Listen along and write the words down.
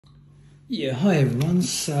Yeah, hi everyone.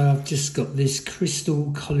 So I've just got this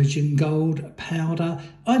Crystal Collagen Gold Powder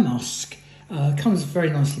eye mask. Comes very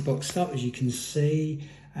nicely boxed up, as you can see,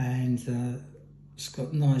 and it's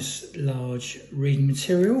got nice large reading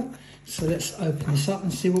material. So let's open this up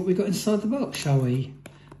and see what we've got inside the box, shall we?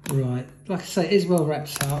 Right, like I say, it is well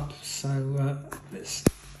wrapped up, so let's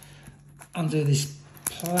undo this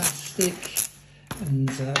plastic and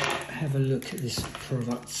have a look at this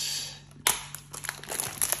product.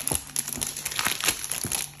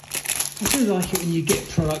 I do like it when you get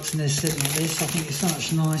products and they're sent like this. I think it's so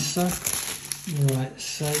much nicer. Right,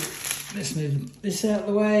 so let's move this out of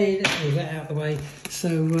the way. Let's move that out of the way.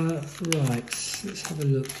 So, right, let's have a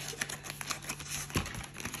look.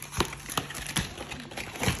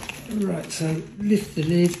 Right, so lift the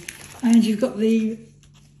lid and you've got the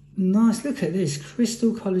nice, look at this,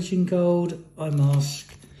 Crystal Collagen Gold eye mask.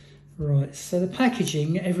 Right, so the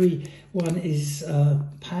packaging, every one is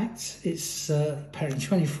packed. It's apparently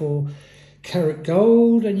 24 karat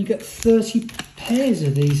gold, and you get 30 pairs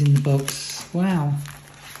of these in the box. Wow.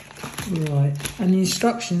 Right, and the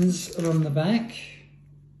instructions are on the back.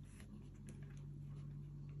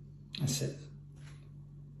 That's it.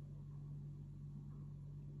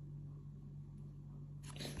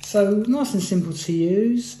 So nice and simple to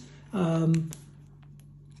use. It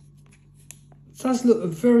does look a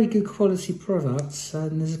very good quality product,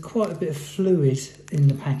 and there's quite a bit of fluid in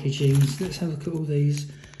the packaging. So let's have a look at all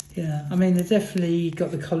these. Yeah, I mean, they've definitely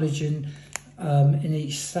got the collagen in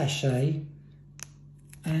each sachet,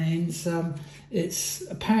 and it's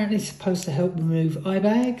apparently supposed to help remove eye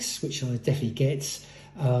bags, which I definitely get,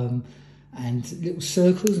 and little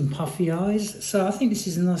circles and puffy eyes. So I think this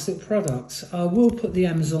is a nice little product. I will put the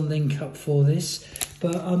Amazon link up for this,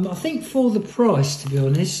 but I think for the price, to be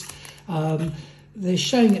honest, they're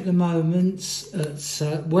showing at the moment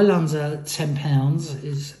at well under £10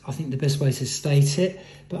 is, I think, the best way to state it.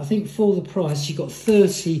 But I think for the price, you've got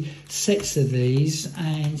 30 sets of these,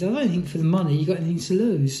 and I don't think for the money you've got anything to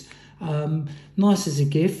lose. Nice as a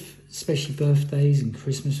gift, especially birthdays and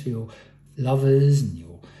Christmas for your lovers and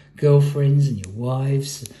your girlfriends and your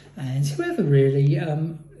wives and whoever really.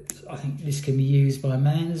 I think this can be used by a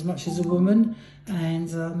man as much as a woman,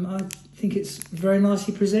 and I think it's very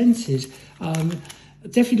nicely presented. I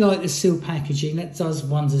definitely like the seal packaging, that does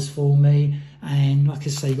wonders for me, and like I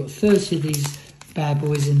say, you've got 30 of these bad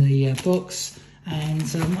boys in the box, and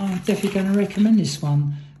I'm definitely going to recommend this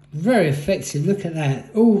one. Very effective, look at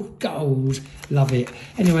that, all gold, love it.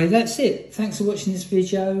 Anyway, that's it. Thanks for watching this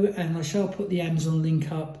video, and I shall put the Amazon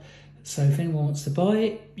link up, so if anyone wants to buy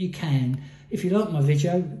it, you can. If you like my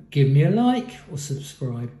video, give me a like or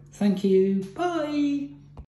subscribe. Thank you. Bye.